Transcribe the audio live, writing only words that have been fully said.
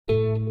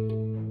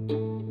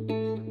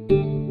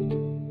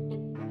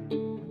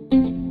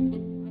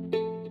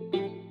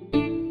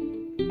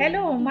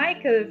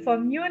Michael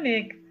from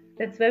Munich.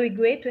 That's very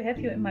great to have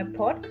you in my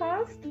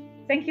podcast.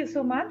 Thank you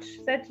so much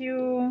that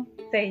you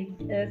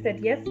said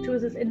yes to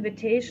this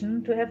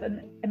invitation to have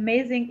an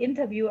amazing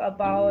interview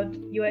about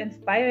your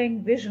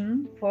inspiring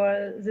vision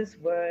for this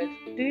world.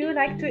 Do you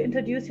like to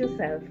introduce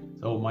yourself?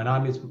 So my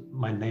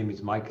name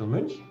is Michael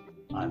Münch.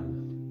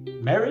 I'm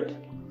married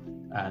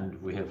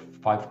and we have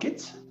 5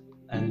 kids.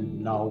 And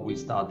now we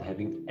start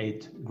having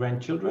 8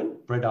 grandchildren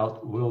spread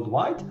out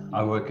worldwide.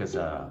 I work as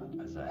a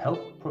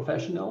health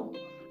professional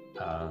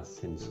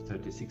since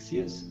 36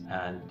 years.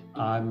 And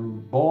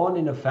I'm born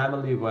in a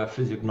family where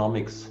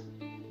physiognomics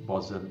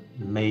was a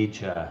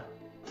major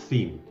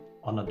theme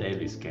on a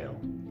daily scale.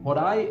 What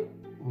I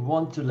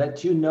want to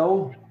let you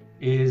know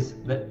is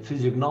that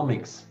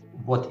physiognomics,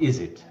 what is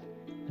it?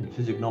 And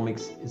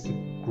physiognomics is a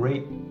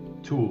great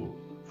tool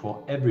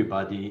for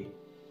everybody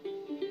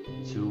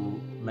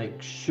to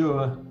make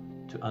sure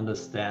to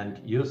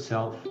understand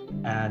yourself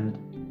and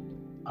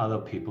other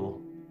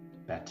people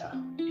better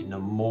in a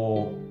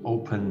more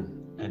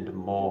open and a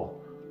more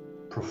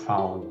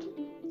profound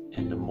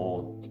and a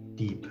more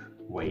deep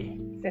way.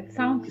 That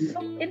sounds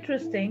so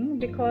interesting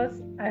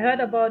because I heard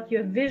about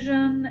your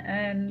vision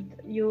and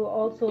you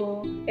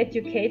also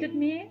educated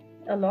me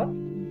a lot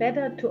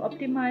better to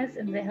optimize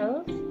in the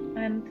health.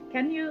 And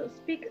can you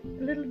speak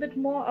a little bit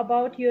more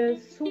about your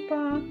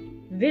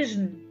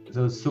supervision?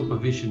 So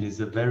supervision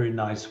is a very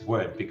nice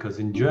word because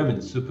in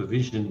German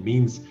supervision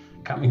means,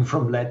 coming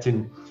from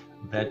Latin,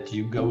 that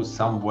you go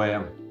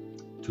somewhere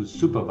to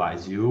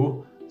supervise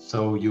you,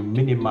 so you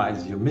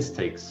minimize your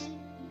mistakes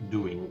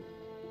doing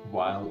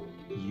while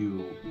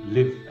you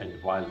live and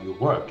while you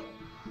work.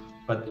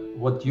 But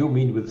what you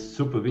mean with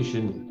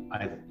supervision,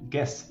 I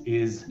guess,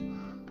 is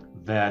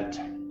that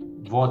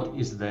what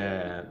is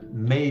the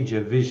major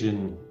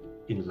vision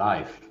in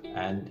life?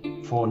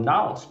 And for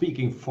now,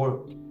 speaking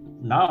for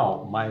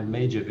now, my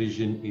major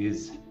vision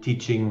is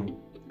teaching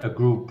a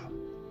group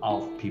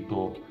of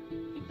people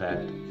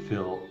that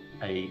fill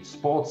a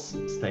sports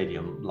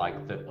stadium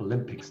like the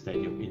Olympic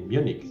Stadium in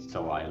Munich.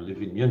 So I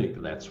live in Munich,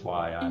 that's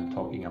why I'm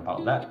talking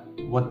about that.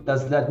 What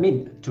does that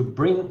mean? To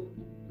bring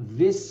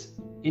this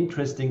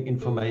interesting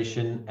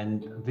information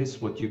and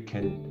this what you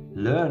can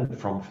learn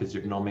from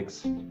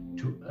physiognomics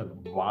to a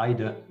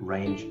wider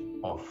range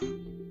of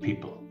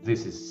people.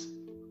 This is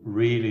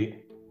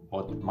really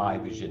what my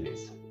vision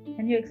is.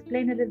 Can you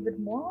explain a little bit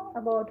more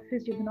about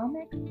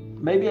physiognomics?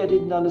 Maybe I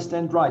didn't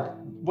understand right.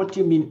 What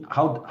do you mean?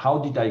 How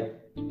did I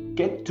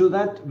get to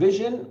that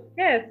vision?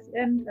 Yes,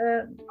 and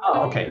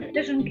okay. The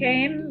vision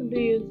came. Do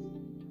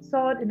you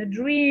saw it in a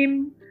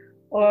dream,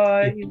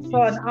 or you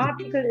saw an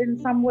article in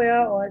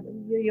somewhere, or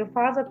your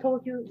father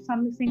told you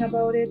something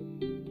about it?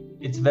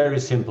 It's very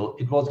simple.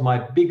 It was my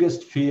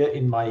biggest fear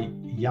in my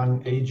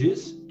young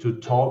ages to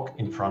talk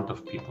in front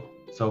of people.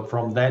 So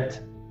from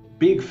that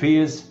big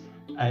fears,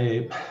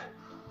 I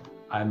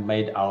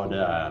made out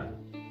a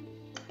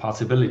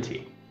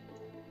possibility,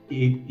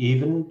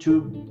 even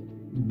to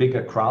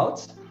bigger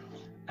crowds.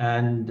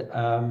 And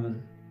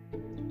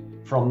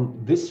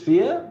from this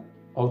fear,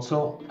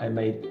 also I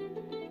made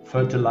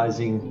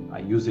fertilizing, I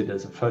use it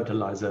as a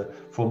fertilizer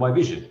for my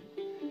vision.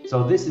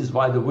 So this is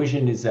why the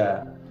vision is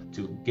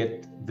to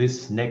get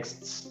this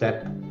next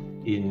step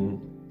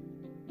in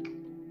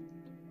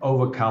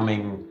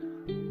overcoming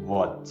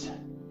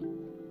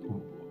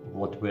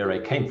where I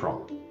came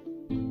from.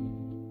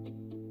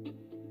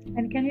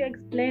 And can you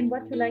explain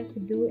what you like to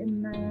do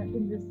in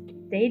this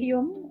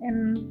stadium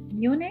in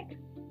Munich?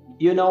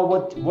 You know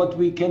what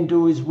we can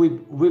do is we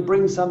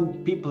bring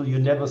some people you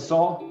never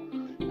saw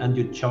and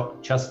you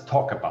just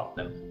talk about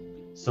them.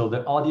 So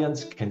the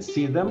audience can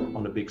see them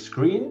on a big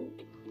screen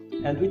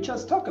and we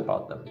just talk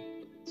about them.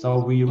 So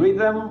we read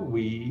them,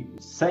 we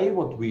say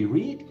what we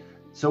read.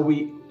 So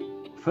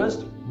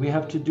first we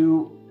have to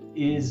do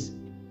is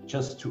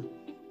just to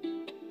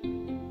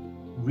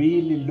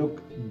really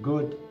look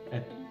good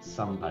at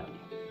somebody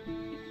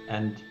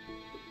and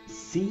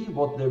see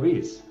what there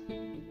is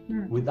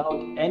without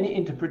any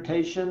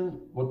interpretation,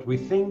 what we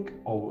think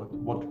or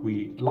what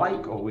we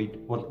like or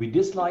what we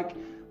dislike.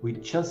 We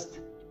just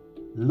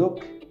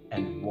look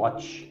and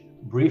watch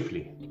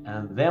briefly,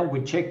 and then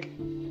we check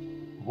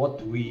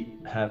what we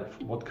have,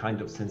 what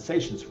kind of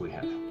sensations we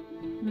have,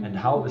 and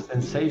how the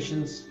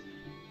sensations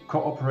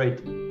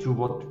cooperate to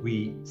what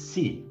we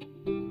see.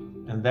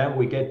 And then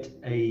we get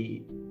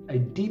a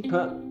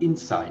deeper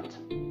insight,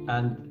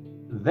 and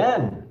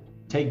then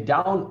take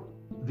down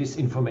this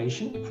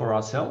information for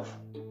ourselves.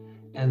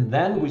 And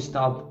then we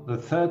start the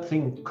third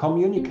thing,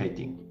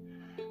 communicating.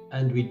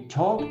 And we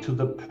talk to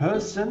the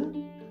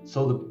person,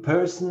 so the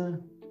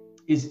person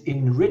is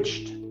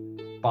enriched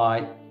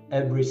by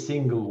every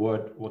single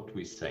word what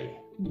we say.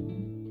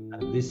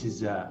 And this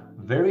is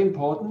very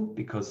important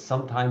because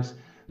sometimes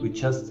we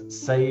just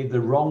say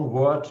the wrong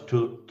word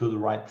to the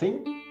right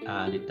thing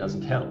and it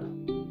doesn't help.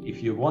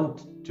 If you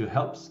want to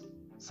help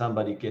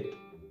somebody get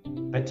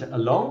better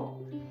along,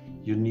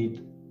 you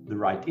need the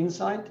right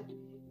insight,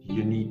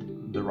 you need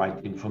the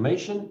right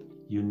information,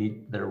 you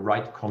need the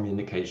right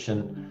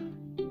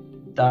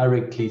communication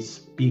directly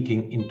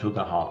speaking into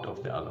the heart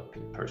of the other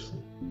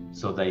person.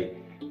 So they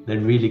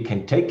really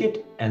can take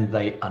it and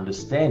they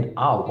understand,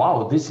 oh,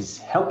 wow, this is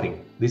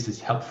helping. This is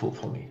helpful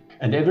for me.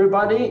 And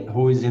everybody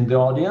who is in the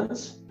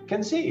audience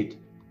can see it.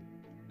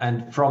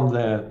 And from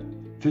the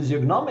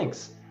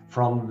physiognomics,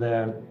 from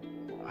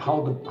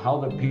how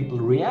the people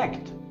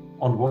react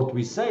on what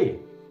we say,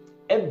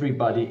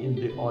 everybody in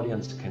the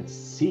audience can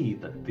see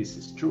that this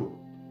is true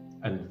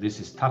and this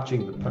is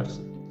touching the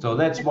person. So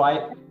that's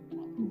why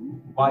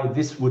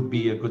this would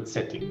be a good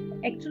setting.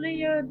 Actually,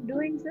 you're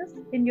doing this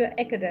in your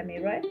academy,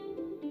 right?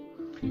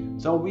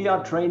 So we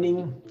are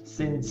training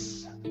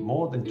since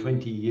more than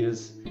 20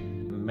 years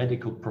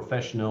medical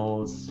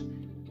professionals,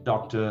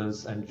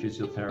 doctors and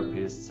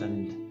physiotherapists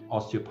and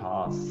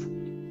osteopaths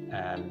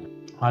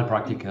and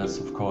heilpraktikers,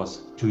 of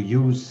course, to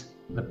use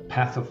the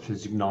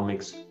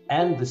pathophysiognomics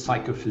and the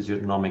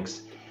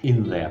psychophysiognomics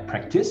in their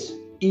practice,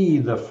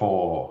 either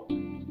for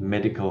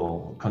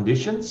medical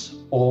conditions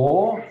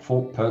or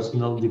for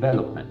personal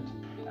development.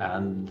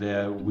 And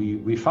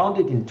we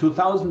founded in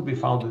 2000, we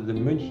founded the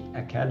Munich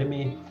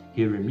Academy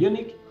here in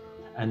Munich.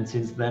 And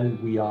since then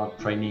we are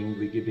training,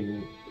 we're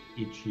giving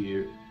each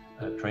year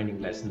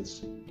training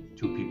lessons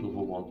to people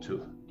who want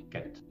to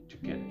get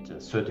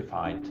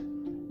certified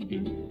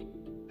in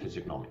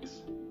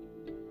physiognomics.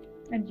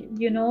 And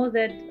you know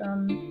that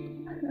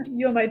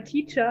you're my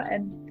teacher,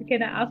 and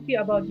can I ask you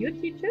about your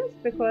teachers?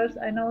 Because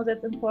I know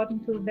that's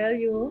important to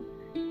value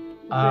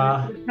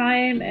the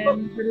time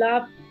and the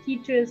love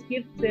teachers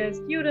give their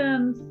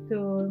students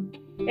to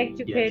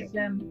educate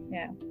them.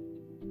 Yeah.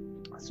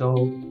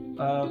 So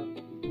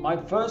my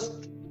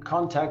first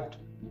contact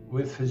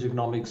with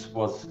physiognomics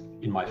was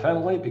in my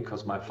family,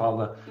 because my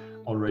father,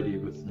 already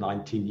with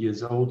 19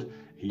 years old,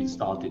 he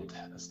started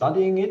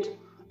studying it.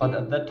 But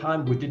at that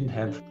time we didn't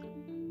have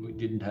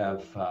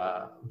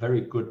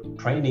very good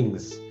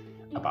trainings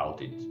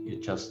about it. You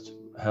just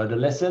heard a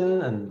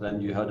lesson and then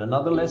you heard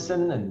another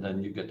lesson and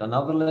then you get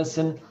another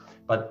lesson,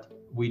 but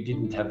we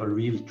didn't have a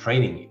real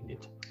training in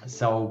it.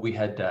 So we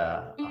had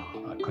a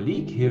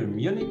colleague here in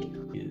Munich.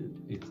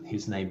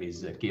 His name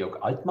is Georg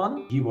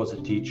Altmann. He was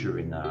a teacher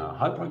in a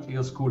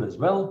heilpraktiker school as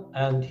well,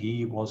 and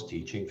he was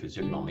teaching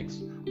physiognomics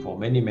for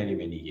many, many,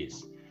 many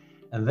years.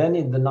 And then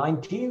in the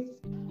 19th,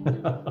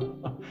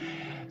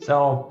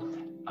 so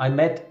I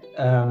met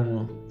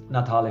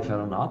Natale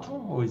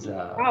Ferronato, who is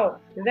a... Wow,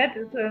 that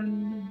is a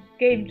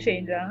game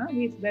changer, huh?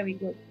 He's very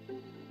good.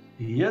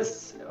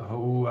 Yes,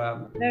 who...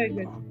 very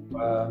good.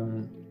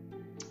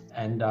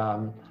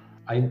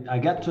 I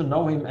got to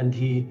know him, and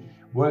he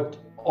worked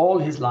all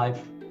his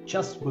life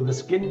just with the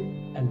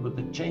skin and with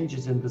the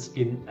changes in the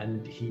skin,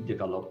 and he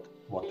developed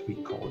what we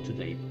call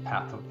today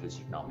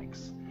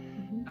pathophysiognomics.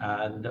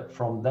 And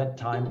from that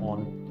time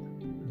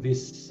on,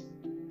 this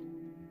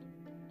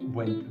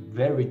went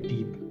very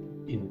deep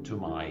into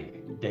my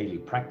daily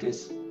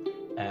practice,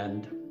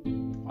 and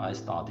I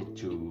started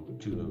to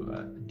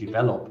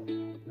develop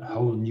a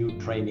whole new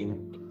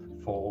training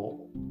for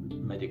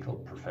medical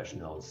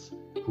professionals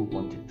who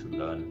wanted to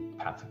learn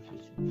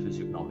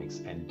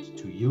pathophysiognomics and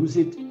to use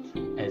it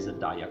as a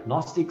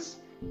diagnostics,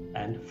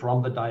 and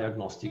from the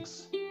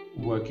diagnostics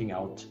working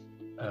out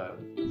a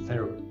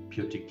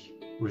therapeutic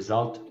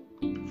result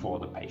for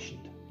the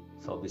patient.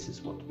 So this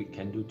is what we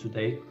can do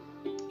today,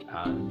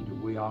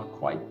 and we are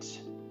quite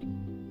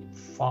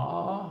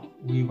far.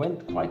 We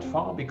went quite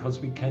far because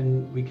we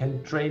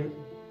can train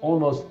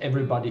almost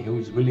everybody who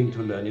is willing to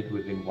learn it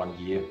within 1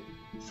 year,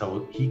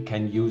 so he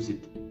can use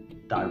it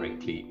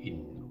directly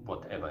in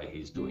whatever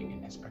he's doing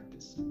in his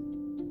practice.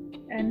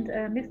 And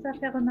Mr.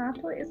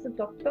 Ferronato is a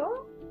doctor?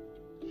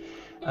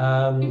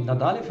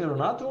 Natale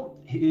Ferronato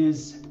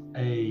is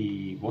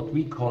what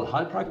we call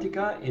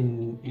heilpraktiker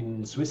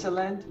in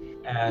Switzerland,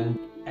 and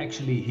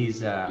actually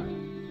he's a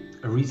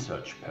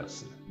research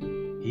person.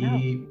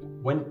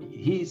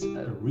 He's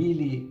a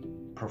really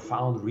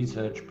profound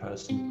research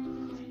person.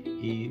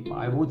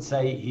 I would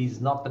say he's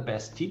not the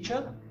best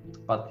teacher,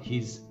 but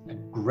he's a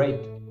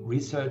great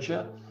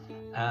researcher,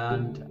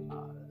 and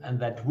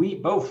that we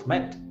both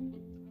met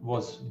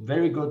was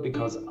very good,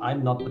 because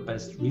I'm not the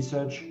best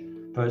research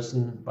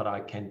person, but I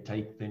can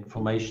take the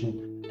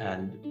information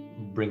and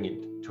bring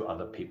it to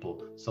other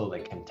people so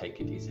they can take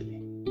it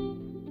easily.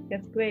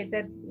 That's great.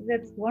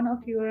 That's one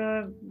of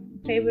your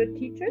favorite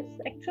teachers,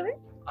 actually?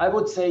 I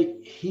would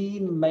say he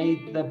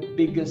made the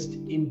biggest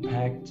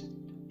impact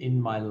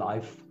in my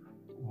life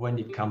when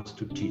it comes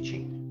to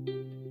teaching.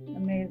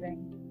 Amazing.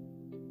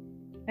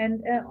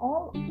 And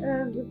all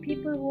the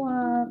people who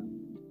are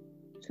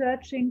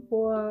searching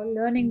for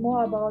learning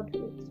more about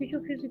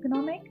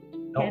psychophysiognomics,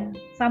 can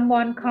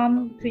someone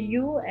come to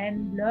you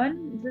and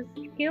learn the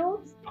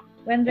skills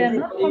when they're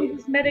not from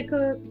these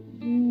medical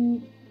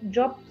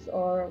jobs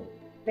or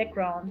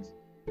backgrounds?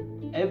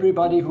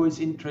 Everybody who is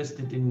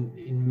interested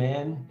in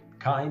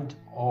mankind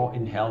or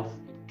in health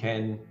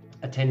can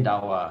attend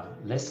our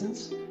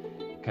lessons,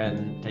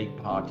 can take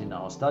part in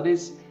our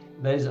studies.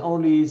 There's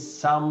only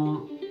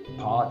some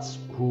parts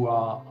who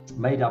are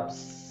made up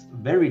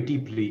very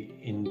deeply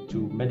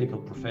into medical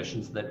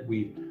professions that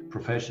we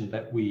profession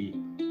that we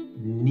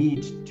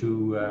need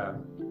to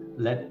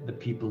let the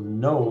people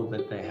know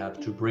that they have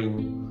to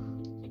bring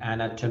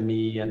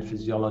anatomy and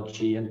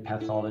physiology and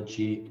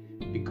pathology,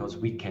 because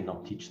we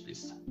cannot teach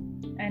this.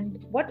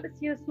 And what is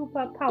your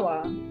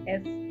superpower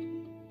as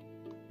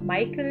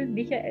Michael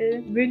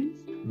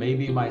Münz?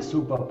 Maybe my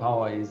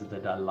superpower is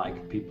that I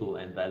like people,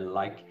 and I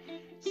like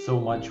so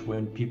much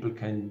when people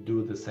can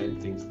do the same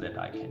things that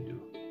I can do.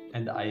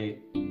 And I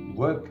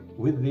work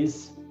with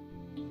this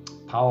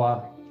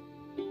power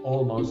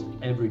almost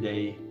every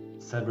day,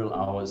 several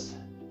hours.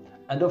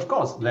 And of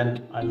course,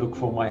 then I look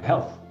for my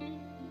health.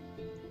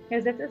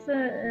 Yes, that is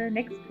the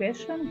next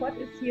question. What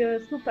is your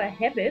super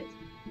habit?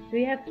 Do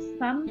you have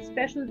some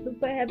special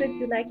super habit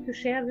you like to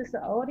share with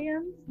the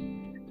audience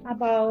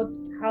about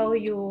how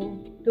you're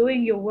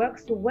doing your work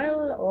so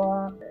well,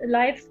 or a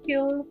life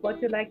skill,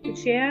 what you like to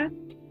share,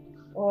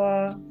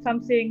 or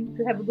something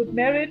to have a good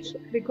marriage?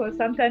 Because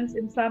sometimes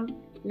in some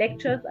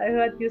lectures I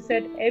heard you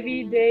said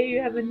every day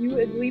you have a new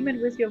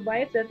agreement with your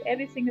wife that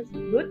everything is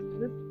good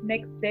this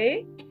next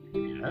day.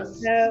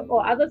 Yes.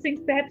 Or other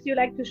things, perhaps you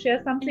like to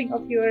share something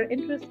of your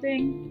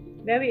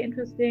very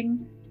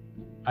interesting,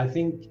 I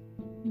think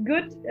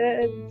good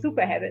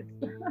super habits.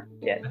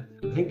 Yes.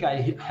 I think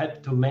I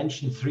had to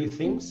mention 3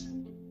 things.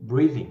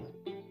 Breathing.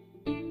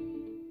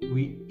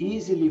 We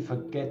easily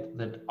forget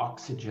that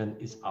oxygen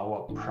is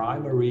our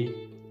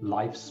primary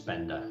life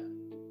spender.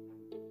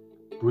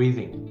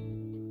 Breathing.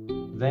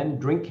 Then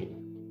drinking.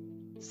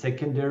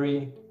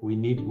 Secondary, we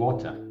need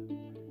water.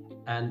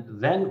 And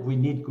then we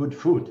need good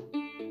food.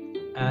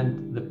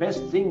 And the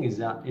best thing is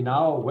that in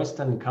our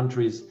Western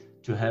countries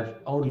to have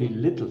only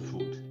little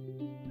food.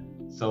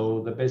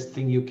 So the best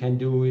thing you can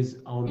do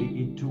is only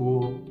eat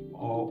 2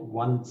 or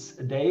once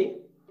a day,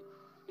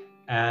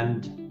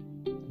 and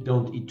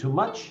don't eat too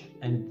much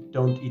and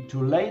don't eat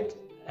too late,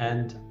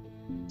 and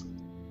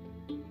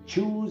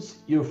choose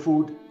your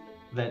food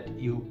that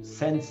you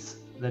sense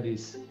that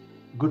is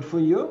good for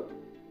you.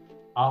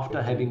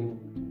 After having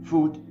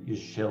food, you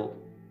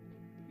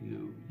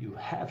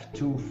have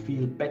to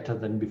feel better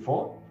than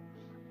before,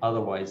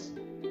 otherwise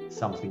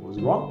something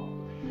was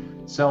wrong.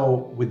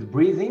 So with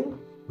breathing,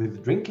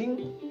 with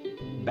drinking,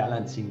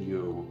 balancing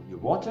your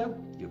water,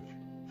 your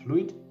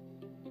fluid,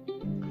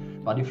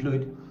 body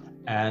fluid,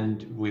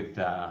 and with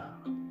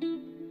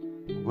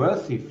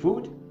worthy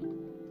food,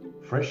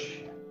 fresh,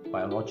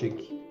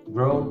 biologic,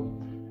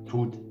 grown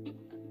food,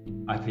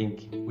 I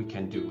think we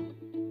can do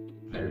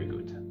very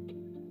good.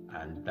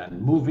 And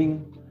then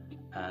moving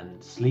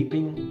and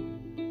sleeping.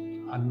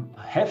 I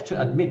have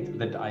to admit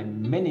that I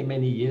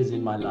many years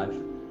in my life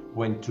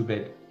went to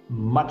bed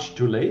much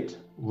too late,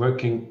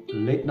 working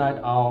late night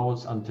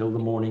hours until the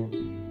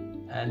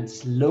morning. And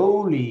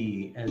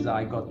slowly, as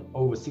I got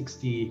over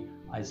 60,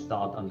 I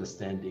start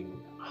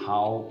understanding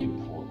how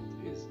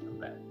important it is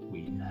that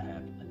we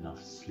have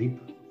enough sleep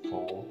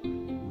for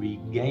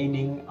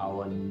regaining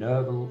our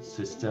nervous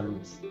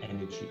system's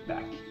energy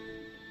back.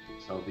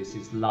 So this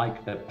is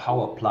like the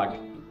power plug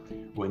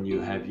when you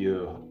have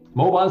your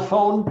mobile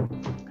phone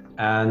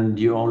and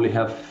you only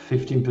have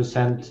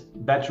 15%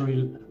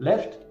 battery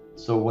left.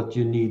 So what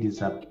you need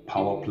is a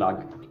power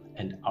plug,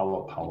 and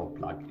our power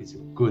plug is a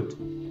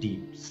good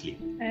deep sleep.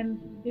 And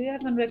do you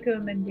have a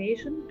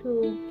recommendation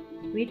to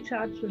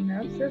recharge the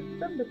nerve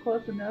system?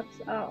 Because the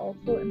nerves are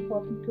also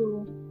important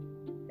to,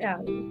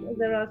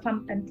 there are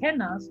some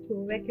antennas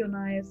to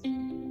recognize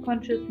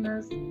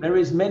consciousness. There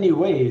is many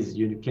ways.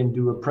 You can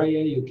do a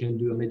prayer, you can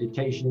do a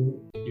meditation,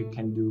 you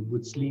can do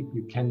good sleep,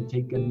 you can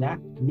take a nap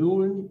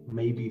noon,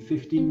 maybe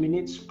 15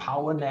 minutes,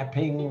 power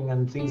napping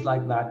and things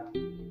like that.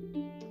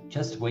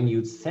 Just when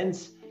you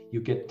sense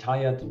you get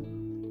tired,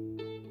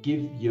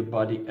 give your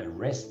body a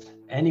rest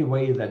any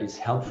way that is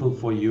helpful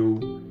for you.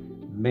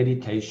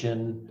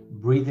 Meditation,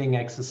 breathing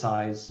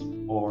exercise,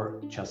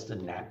 or just a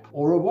nap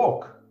or a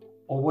walk,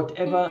 or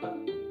whatever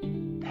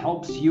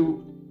helps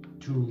you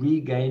to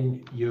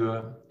regain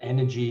your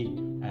energy.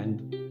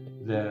 And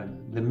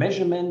the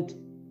measurement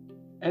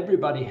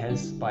everybody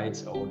has by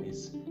its own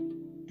is,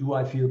 do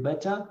I feel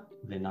better?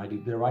 Then I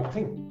did the right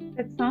thing.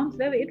 It sounds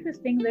very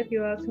interesting that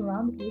you are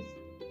surrounded with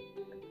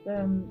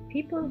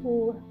people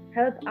who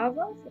help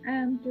others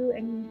and you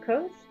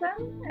encourage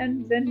them,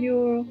 and then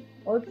you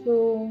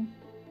also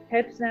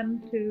help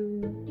them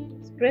to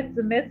spread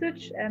the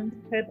message and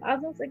help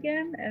others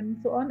again, and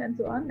so on and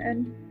so on.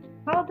 And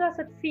how does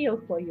it feel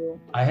for you?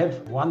 I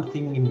have one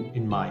thing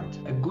in mind.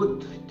 A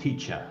good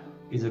teacher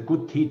is a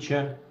good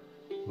teacher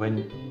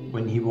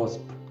when he was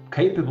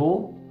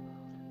capable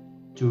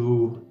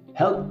to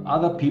help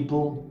other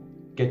people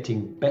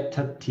getting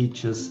better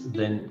teachers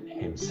than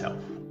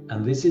himself.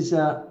 And this is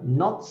a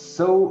not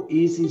so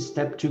easy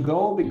step to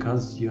go,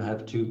 because you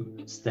have to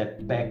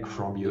step back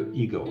from your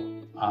ego.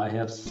 I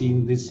have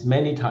seen this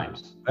many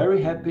times.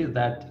 Very happy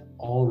that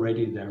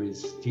already there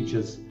is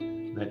teachers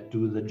that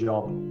do the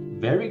job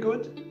very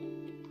good,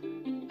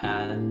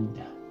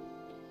 and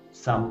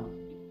some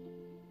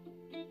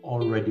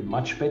already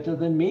much better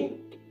than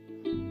me.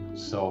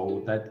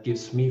 So that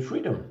gives me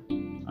freedom.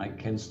 I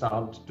can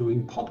start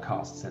doing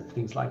podcasts and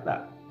things like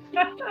that.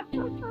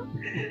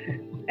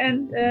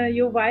 And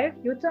your wife,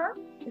 Jutta,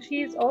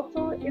 she is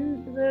also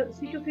in the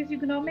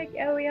psychophysiognomic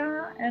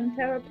area and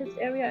therapist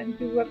area, and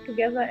you work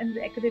together in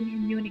the academy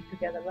in Munich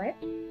together, right?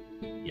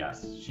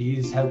 Yes, she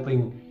is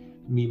helping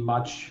me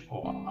much,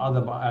 or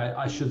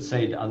I should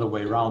say the other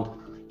way around.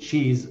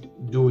 She's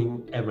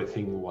doing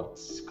everything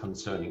what's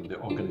concerning the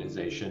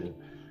organization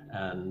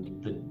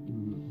and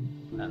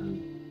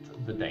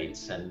the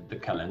dates and the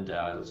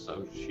calendar.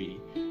 So she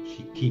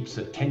keeps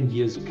a 10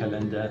 years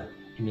calendar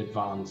in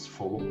advance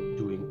for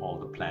doing all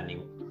the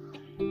planning.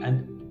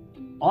 And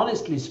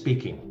honestly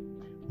speaking,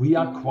 we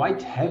are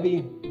quite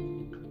heavy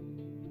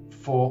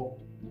for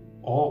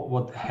all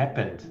what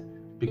happened,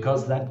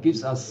 because that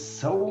gives us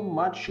so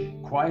much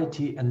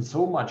quiety and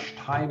so much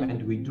time,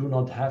 and we do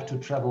not have to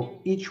travel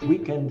each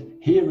weekend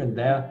here and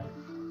there.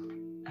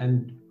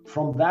 And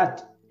from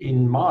that,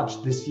 in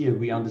March this year,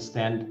 we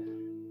understand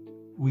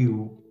we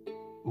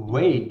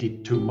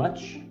waited too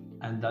much,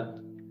 and that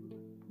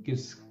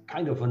gives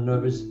kind of a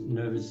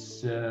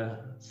nervous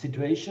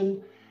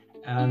situation.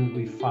 And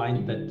we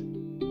find that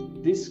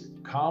this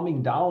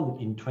calming down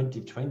in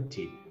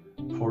 2020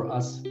 for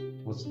us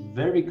was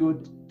very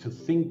good to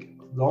think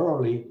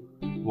thoroughly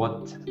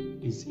what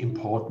is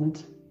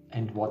important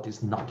and what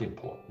is not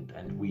important,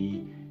 and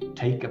we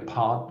take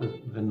apart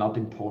the not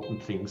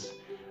important things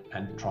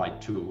and try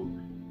to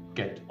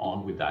get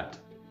on with that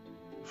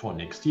for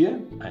next year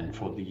and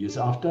for the years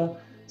after.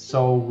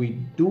 So we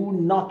do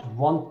not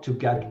want to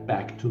get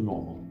back to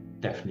normal,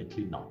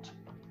 definitely not.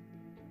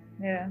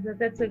 Yeah,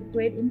 that's a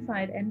great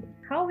insight. And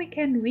how we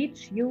can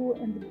reach you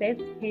in the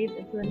best case,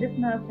 if the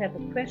listeners have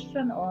a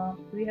question, or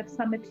we have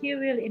some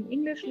material in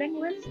English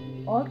language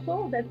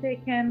also that they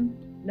can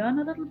learn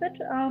a little bit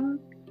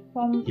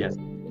from Yes.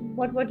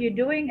 what you're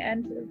doing,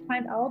 and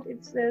find out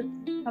if there's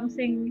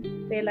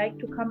something they like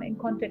to come in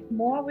contact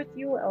more with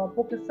you or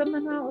book a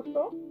seminar or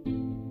so.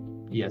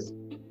 Yes.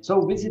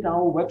 So visit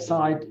our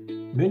website,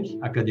 Münch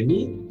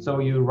Akademie. So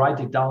you write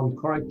it down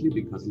correctly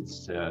because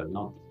it's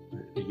not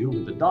you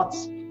with the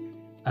dots.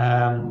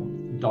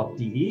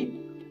 .de,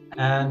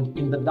 and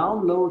in the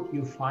download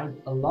you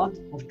find a lot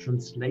of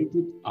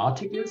translated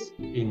articles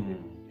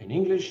in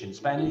English, in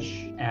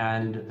Spanish,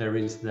 and there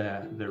is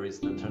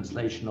the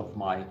translation of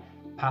my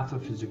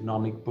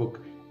pathophysiognomic book,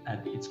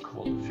 and it's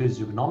called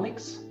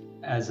Physiognomics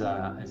as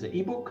a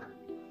ebook.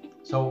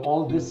 So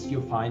all this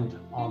you find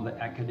on the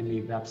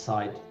Academy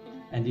website,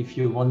 and if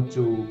you want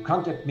to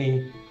contact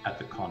me, at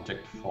the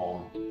contact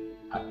form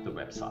at the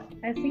website.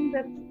 I think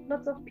that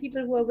lots of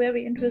people who are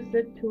very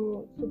interested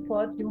to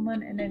support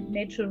human in a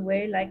natural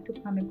way like to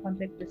come in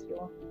contact with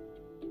you.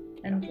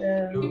 And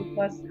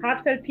because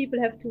heartfelt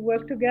people have to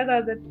work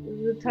together, that's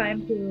the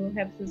time to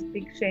have this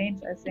big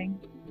change, I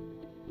think.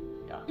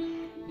 Yeah,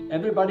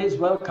 everybody is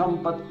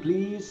welcome, but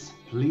please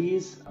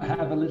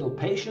have a little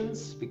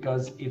patience,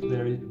 because if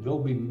there will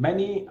be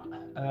many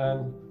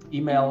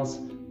emails,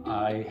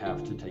 I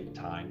have to take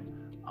time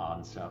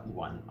answer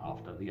one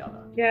after the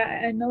other.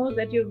 Yeah, I know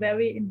that you're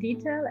very in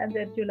detail and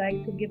that you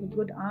like to give a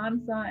good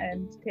answer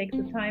and take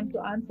the time to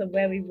answer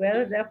very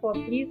well. Therefore,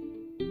 please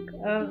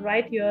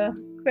write your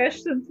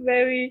questions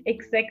very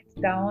exact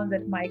down,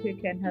 that Michael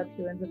can help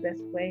you in the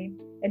best way.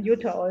 And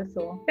Jutta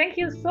also. Thank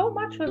you so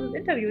much for this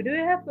interview. Do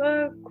you have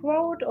a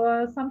quote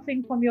or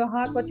something from your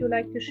heart what you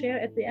like to share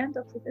at the end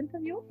of this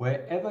interview?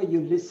 Wherever you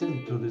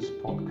listen to this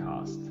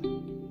podcast,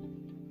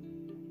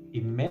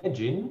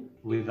 imagine,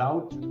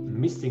 without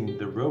missing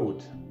the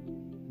road,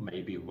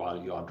 maybe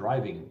while you are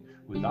driving,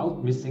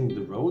 without missing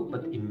the road,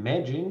 but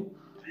imagine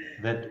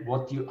that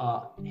what you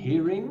are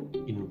hearing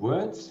in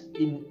words,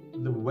 in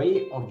the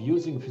way of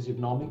using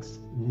physiognomics,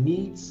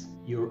 needs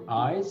your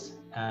eyes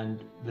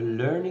and the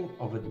learning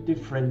of a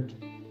different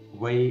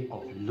way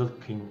of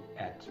looking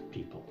at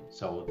people.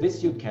 So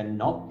this you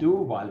cannot do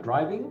while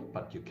driving,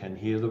 but you can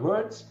hear the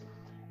words,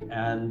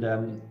 and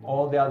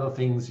all the other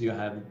things you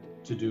have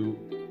to do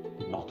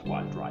not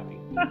while driving.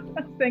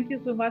 Thank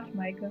you so much,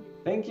 Michael.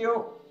 Thank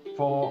you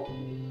for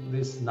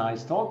this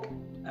nice talk,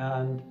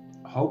 and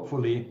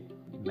hopefully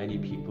many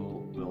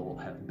people will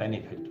have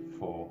benefit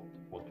for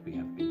what we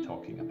have been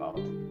talking about.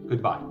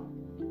 Goodbye.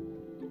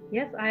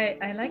 Yes,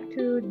 I like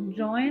to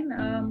join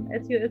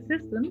as your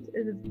assistant,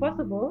 if it's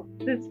possible,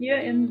 this year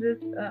in this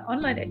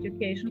online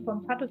education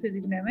from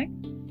pathophysiognomics.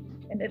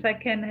 And if I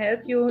can help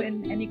you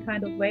in any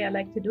kind of way, I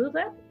like to do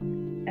that.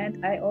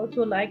 And I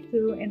also like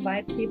to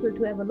invite people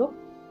to have a look,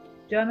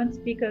 German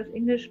speakers,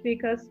 English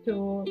speakers,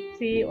 to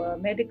see, or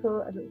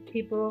medical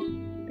people,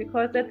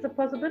 because that's a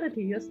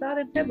possibility. You start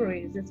in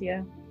February this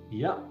year.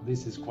 Yeah,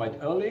 this is quite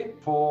early.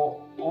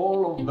 For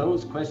all of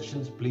those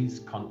questions, please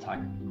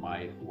contact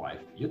my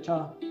wife,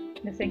 Jutta.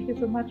 Thank you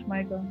so much,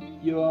 Michael.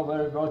 You are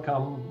very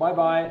welcome.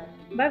 Bye-bye.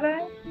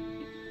 Bye-bye.